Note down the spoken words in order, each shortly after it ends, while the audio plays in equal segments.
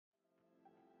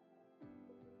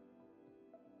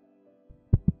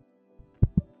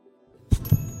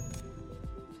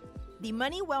The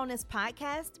Money Wellness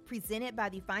Podcast, presented by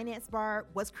the Finance Bar,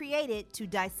 was created to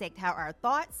dissect how our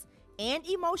thoughts and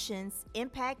emotions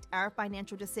impact our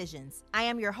financial decisions. I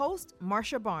am your host,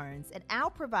 Marsha Barnes, and I'll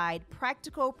provide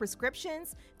practical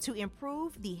prescriptions to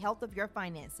improve the health of your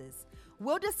finances.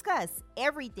 We'll discuss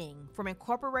everything from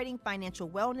incorporating financial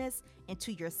wellness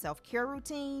into your self-care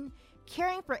routine,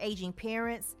 caring for aging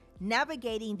parents,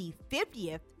 navigating the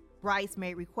 50th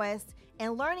bridesmaid request,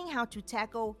 and learning how to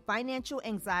tackle financial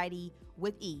anxiety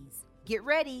with ease. Get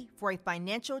ready for a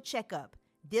financial checkup.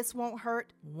 This won't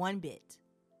hurt one bit.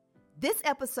 This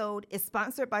episode is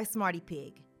sponsored by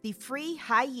SmartyPig, the free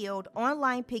high-yield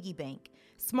online piggy bank.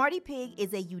 SmartyPig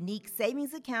is a unique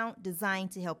savings account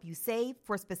designed to help you save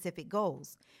for specific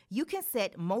goals. You can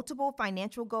set multiple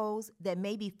financial goals that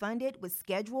may be funded with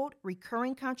scheduled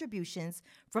recurring contributions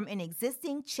from an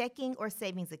existing checking or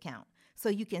savings account, so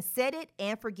you can set it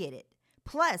and forget it.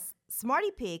 Plus,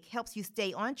 SmartyPig helps you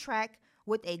stay on track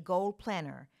with a goal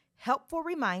planner, helpful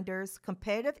reminders,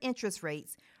 competitive interest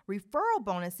rates, referral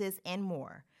bonuses, and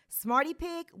more.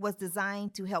 SmartyPig was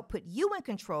designed to help put you in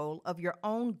control of your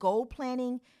own goal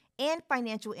planning and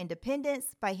financial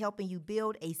independence by helping you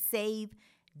build a save,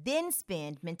 then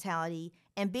spend mentality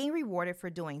and being rewarded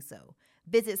for doing so.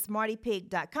 Visit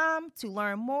smartypig.com to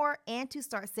learn more and to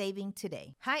start saving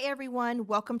today. Hi, everyone.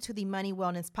 Welcome to the Money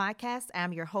Wellness Podcast.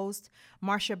 I'm your host,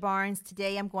 Marsha Barnes.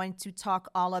 Today, I'm going to talk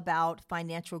all about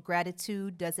financial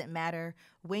gratitude. Doesn't matter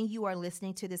when you are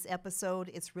listening to this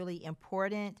episode, it's really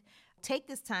important. Take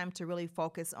this time to really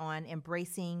focus on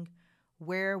embracing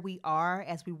where we are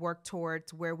as we work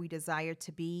towards where we desire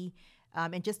to be,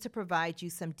 and just to provide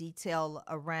you some detail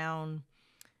around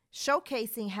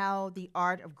showcasing how the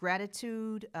art of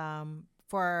gratitude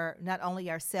for not only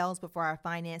ourselves but for our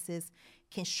finances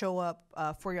can show up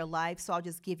for your life. So I'll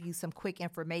just give you some quick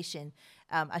information.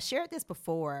 I shared this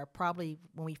before, probably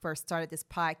when we first started this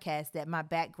podcast, that my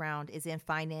background is in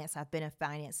finance. I've been in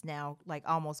finance now like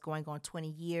almost going on 20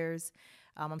 years.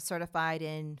 I'm certified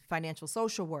in financial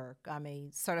social work. I'm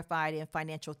certified in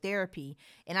financial therapy.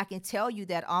 And I can tell you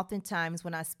that oftentimes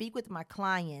when I speak with my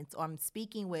clients or I'm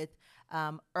speaking with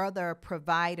other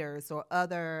providers or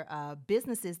other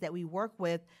businesses that we work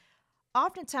with,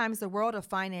 oftentimes the world of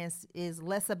finance is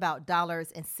less about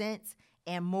dollars and cents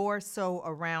and more so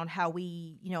around how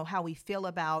we feel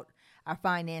about our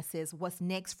finances, what's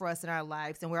next for us in our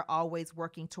lives, and we're always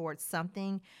working towards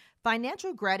something.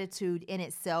 Financial gratitude in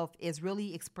itself is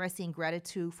really expressing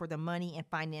gratitude for the money and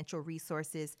financial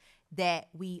resources that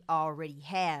we already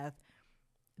have.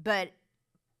 But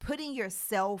putting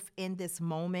yourself in this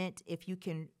moment, if you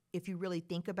really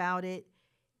think about it,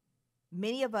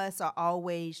 many of us are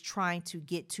always trying to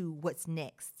get to what's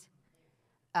next.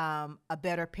 A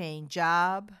better paying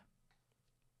job,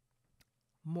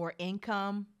 more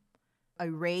income, a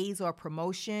raise or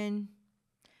promotion,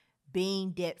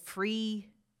 being debt free,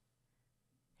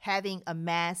 having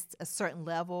amassed a certain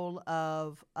level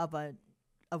of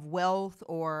wealth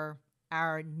or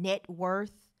our net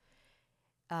worth.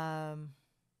 But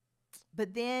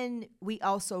then we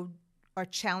also are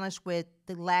challenged with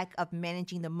the lack of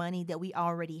managing the money that we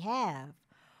already have,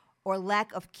 or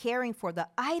lack of caring for the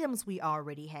items we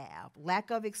already have,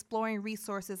 lack of exploring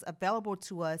resources available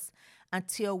to us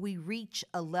until we reach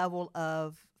a level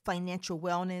of financial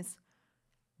wellness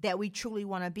that we truly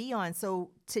want to be on. So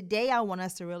today I want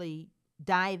us to really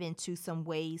dive into some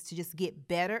ways to just get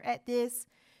better at this,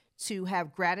 to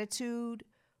have gratitude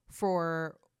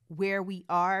for where we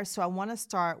are. So I want to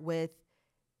start with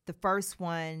the first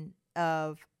one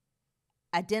of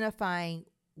identifying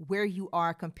where you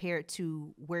are compared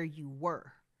to where you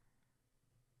were.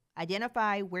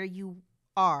 Identify where you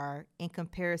are in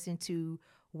comparison to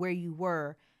where you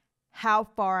were. How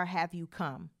far have you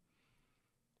come?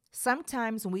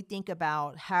 Sometimes when we think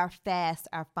about how fast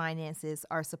our finances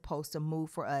are supposed to move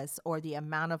for us or the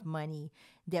amount of money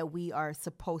that we are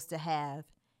supposed to have,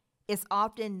 it's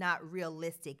often not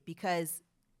realistic because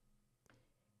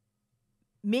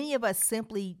many of us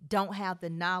simply don't have the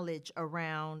knowledge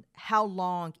around how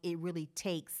long it really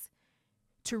takes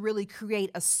to really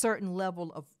create a certain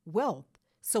level of wealth.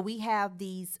 So we have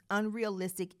these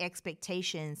unrealistic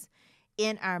expectations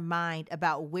in our mind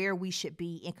about where we should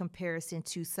be in comparison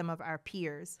to some of our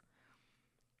peers.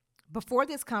 Before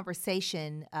this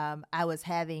conversation, I was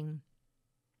having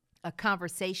a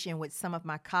conversation with some of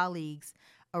my colleagues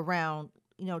around,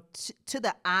 to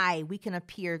the eye, we can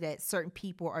appear that certain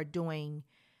people are doing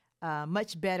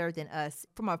much better than us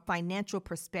from a financial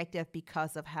perspective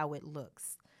because of how it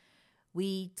looks.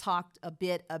 We talked a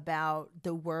bit about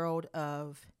the world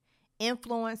of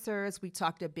influencers. We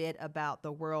talked a bit about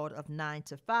the world of 9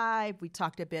 to 5. We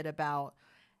talked a bit about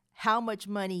how much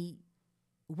money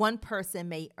one person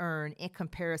may earn in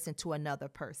comparison to another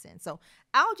person. So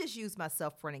I'll just use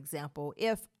myself for an example.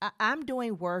 If I'm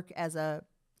doing work as a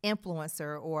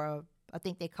influencer, or I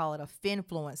think they call it a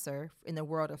finfluencer in the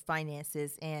world of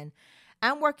finances, and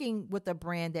I'm working with a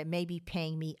brand that may be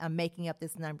paying me, I'm making up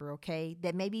this number, okay,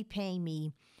 that may be paying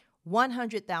me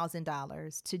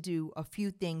 $100,000 to do a few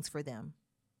things for them,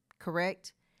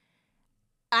 correct?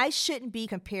 I shouldn't be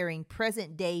comparing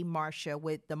present day Marsha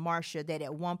with the Marsha that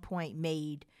at one point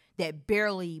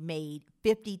barely made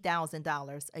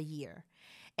 $50,000 a year.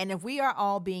 And if we are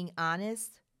all being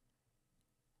honest,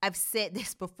 I've said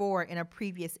this before in a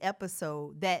previous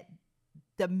episode, that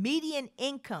the median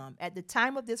income at the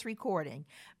time of this recording,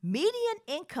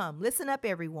 listen up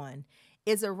everyone,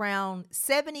 is around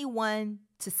 $71,000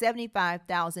 to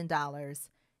 $75,000,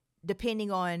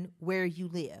 depending on where you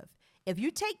live. If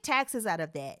you take taxes out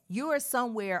of that, you are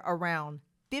somewhere around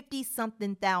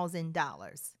 50-something thousand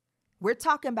dollars. We're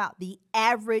talking about the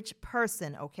average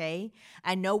person, okay?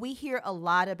 I know we hear a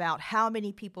lot about how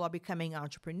many people are becoming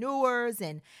entrepreneurs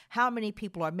and how many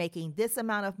people are making this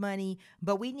amount of money,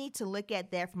 but we need to look at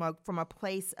that from a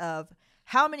place of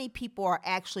how many people are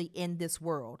actually in this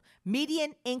world.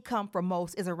 Median income for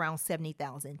most is around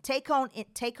 $70,000.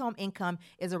 Take-home income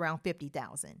is around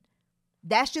 $50,000.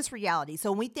 That's just reality.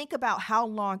 So when we think about how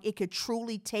long it could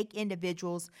truly take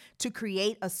individuals to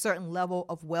create a certain level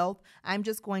of wealth, I'm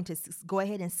just going to go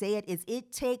ahead and say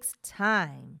it takes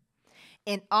time.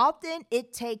 And often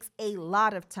it takes a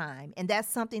lot of time. And that's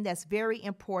something that's very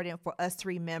important for us to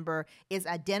remember, is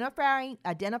identifying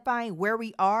where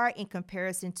we are in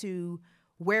comparison to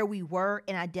where we were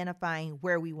and identifying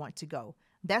where we want to go.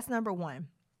 That's number one.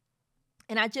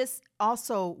 And I just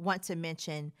also want to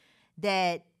mention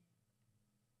that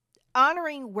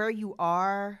honoring where you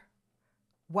are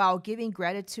while giving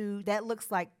gratitude, that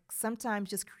looks like sometimes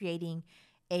just creating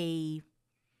a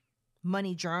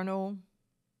money journal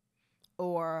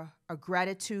or a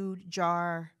gratitude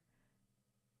jar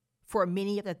for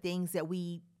many of the things that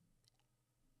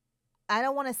I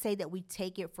don't want to say that we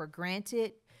take it for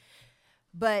granted,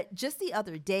 but just the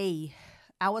other day,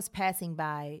 I was passing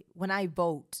by. When I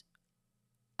vote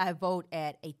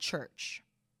at a church.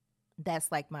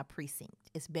 That's like my precinct.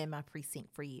 It's been my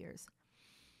precinct for years.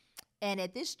 And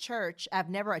at this church, I've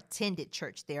never attended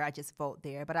church there. I just vote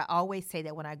there. But I always say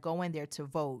that when I go in there to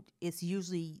vote, it's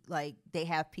usually like they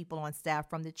have people on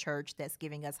staff from the church that's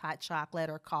giving us hot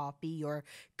chocolate or coffee or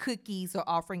cookies or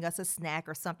offering us a snack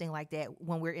or something like that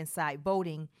when we're inside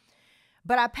voting.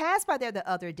 But I passed by there the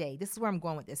other day. This is where I'm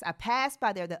going with this. I passed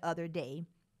by there the other day.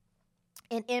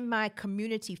 And in my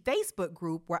community Facebook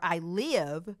group where I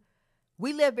live,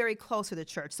 we live very close to the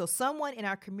church. So someone in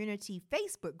our community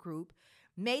Facebook group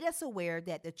made us aware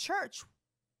that the church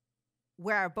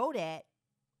where I vote at,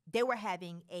 they were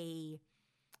having a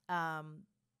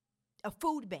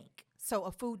food bank. So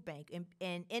a food bank.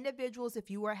 And individuals,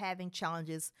 if you were having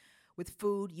challenges with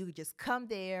food, you could just come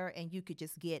there and you could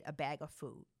just get a bag of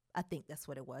food. I think that's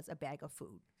what it was, a bag of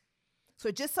food. So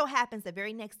it just so happens the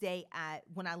very next day,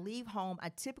 when I leave home, I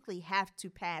typically have to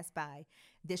pass by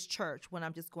this church when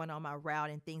I'm just going on my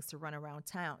route and things to run around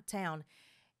town.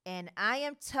 And I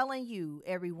am telling you,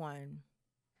 everyone,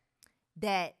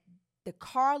 that the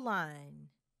car line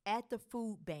at the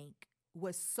food bank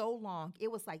was so long.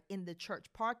 It was like in the church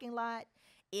parking lot.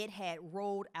 It had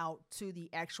rolled out to the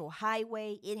actual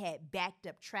highway. It had backed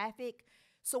up traffic.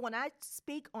 So when I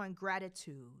speak on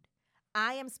gratitude,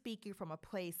 I am speaking from a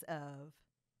place of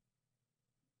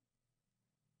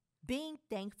being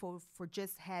thankful for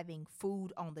just having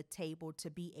food on the table, to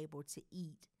be able to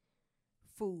eat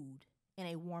food in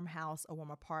a warm house, a warm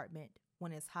apartment.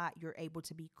 When it's hot, you're able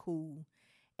to be cool.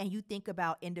 And you think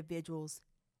about individuals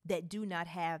that do not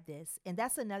have this. And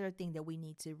that's another thing that we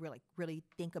need to really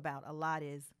think about a lot,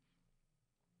 is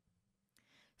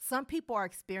some people are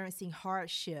experiencing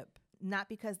hardship, not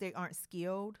because they aren't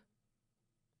skilled,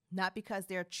 not because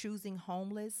they're choosing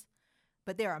homeless,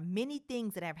 but there are many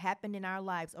things that have happened in our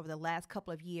lives over the last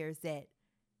couple of years that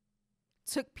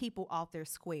took people off their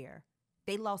square.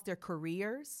 They lost their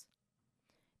careers.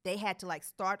 They had to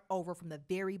start over from the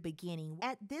very beginning.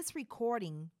 At this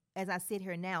recording, as I sit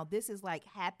here now, this is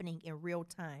happening in real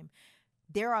time.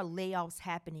 There are layoffs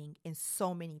happening in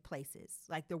so many places.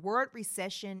 The word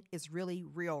recession is really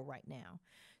real right now.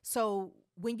 So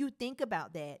when you think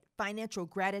about that, financial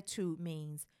gratitude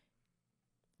means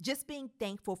just being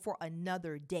thankful for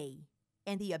another day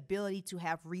and the ability to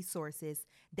have resources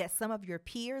that some of your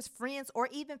peers, friends, or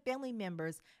even family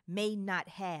members may not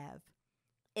have.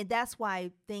 And that's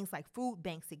why things like food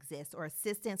banks exist, or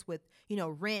assistance with,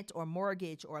 rent or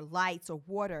mortgage or lights or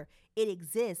water. It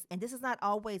exists. And this is not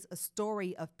always a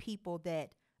story of people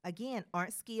that, again,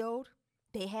 aren't skilled.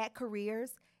 They had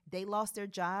careers. They lost their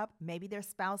job. Maybe their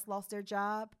spouse lost their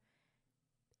job.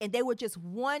 And they were just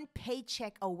one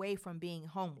paycheck away from being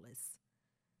homeless.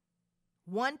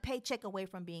 One paycheck away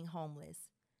from being homeless.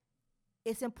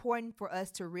 It's important for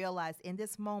us to realize in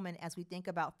this moment, as we think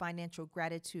about financial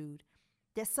gratitude,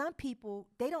 that some people,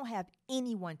 they don't have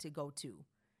anyone to go to.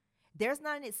 There's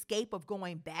not an escape of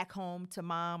going back home to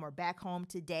mom or back home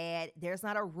to dad. There's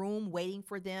not a room waiting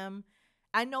for them.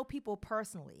 I know people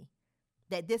personally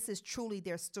that this is truly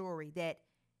their story, that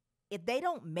if they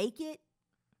don't make it,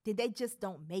 then they just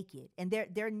don't make it. And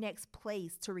their next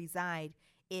place to reside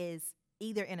is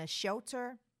either in a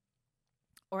shelter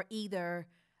or either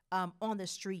on the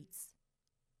streets.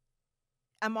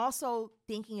 I'm also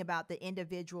thinking about the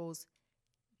individuals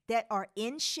that are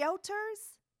in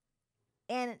shelters.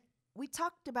 And we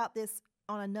talked about this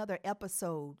on another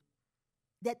episode,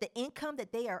 that the income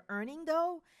that they are earning,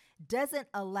 though, doesn't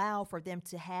allow for them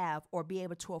to have or be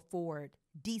able to afford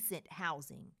decent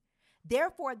housing.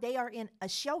 Therefore, they are in a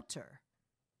shelter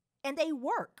and they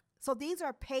work. So these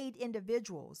are paid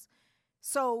individuals.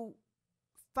 So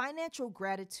financial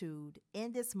gratitude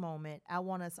in this moment, I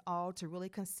want us all to really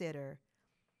consider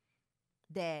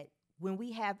that when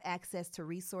we have access to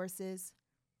resources,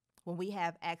 when we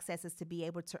have access to be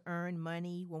able to earn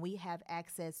money, when we have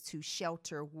access to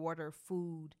shelter, water,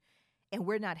 food, and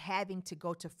we're not having to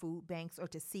go to food banks or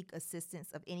to seek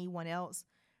assistance of anyone else,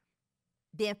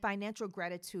 then financial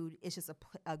gratitude is just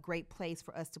a great place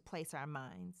for us to place our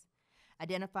minds.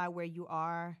 Identify where you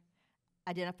are,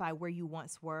 identify where you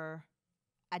once were,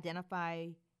 identify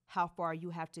how far you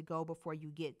have to go before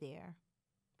you get there.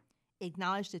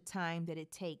 Acknowledge the time that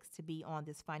it takes to be on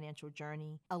this financial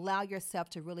journey. Allow yourself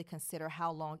to really consider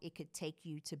how long it could take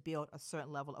you to build a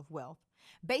certain level of wealth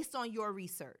based on your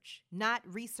research, not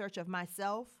research of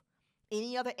myself,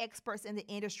 any other experts in the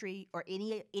industry, or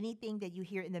anything that you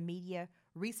hear in the media.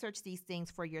 Research these things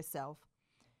for yourself.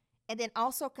 And then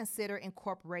also consider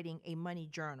incorporating a money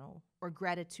journal or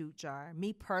gratitude jar.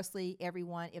 Me personally,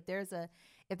 everyone, if there's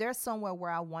somewhere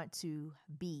where I want to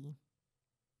be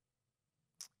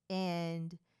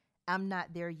and I'm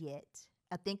not there yet,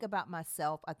 I think about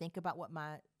myself. I think about what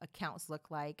my accounts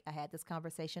look like. I had this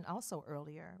conversation also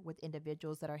earlier with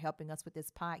individuals that are helping us with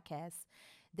this podcast,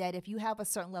 that if you have a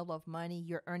certain level of money,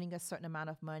 you're earning a certain amount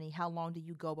of money, how long do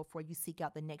you go before you seek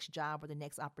out the next job or the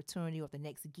next opportunity or the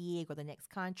next gig or the next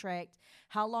contract?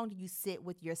 How long do you sit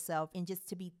with yourself and just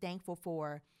to be thankful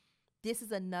for, this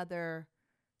is another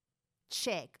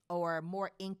check or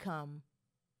more income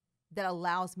that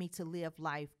allows me to live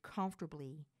life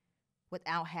comfortably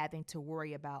without having to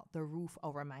worry about the roof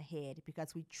over my head,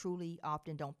 because we truly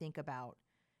often don't think about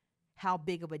how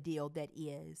big of a deal that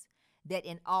is. That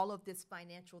in all of this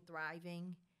financial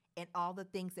thriving and all the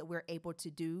things that we're able to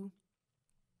do,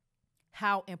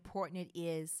 how important it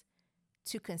is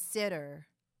to consider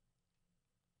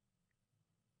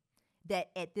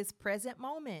that at this present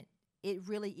moment, it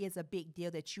really is a big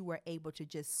deal that you were able to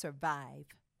just survive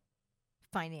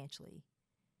financially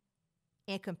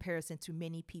in comparison to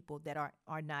many people that are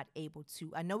not able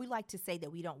to. I know we like to say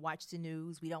that we don't watch the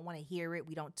news, we don't want to hear it,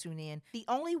 we don't tune in. The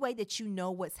only way that you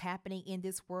know what's happening in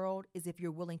this world is if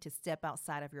you're willing to step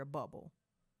outside of your bubble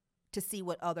to see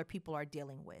what other people are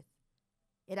dealing with.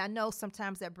 And I know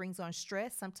sometimes that brings on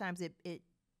stress, sometimes it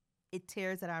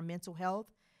tears at our mental health,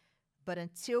 but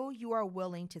until you are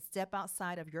willing to step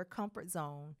outside of your comfort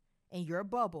zone and your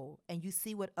bubble and you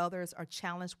see what others are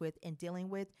challenged with and dealing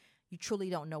with, you truly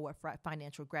don't know what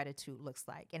financial gratitude looks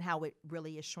like and how it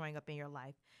really is showing up in your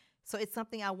life. So it's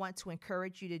something I want to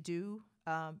encourage you to do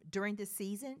during this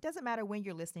season. Doesn't matter when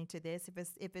you're listening to this.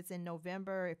 If it's in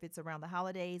November, if it's around the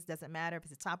holidays, doesn't matter. If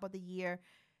it's the top of the year,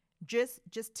 just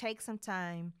take some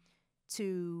time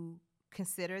to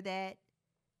consider that.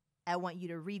 I want you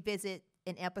to revisit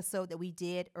an episode that we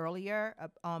did earlier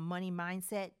on money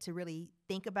mindset to really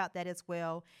think about that as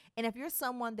well. And if you're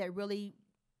someone that really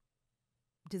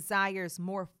desires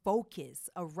more focus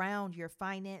around your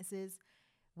finances,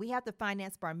 we have the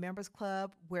Finance Bar Members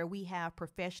Club, where we have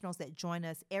professionals that join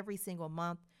us every single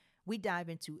month. We dive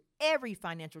into every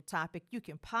financial topic you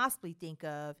can possibly think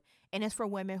of, and it's for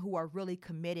women who are really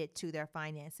committed to their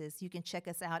finances. You can check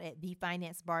us out at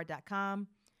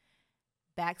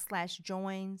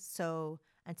thefinancebar.com/join. So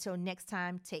until next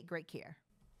time, take great care.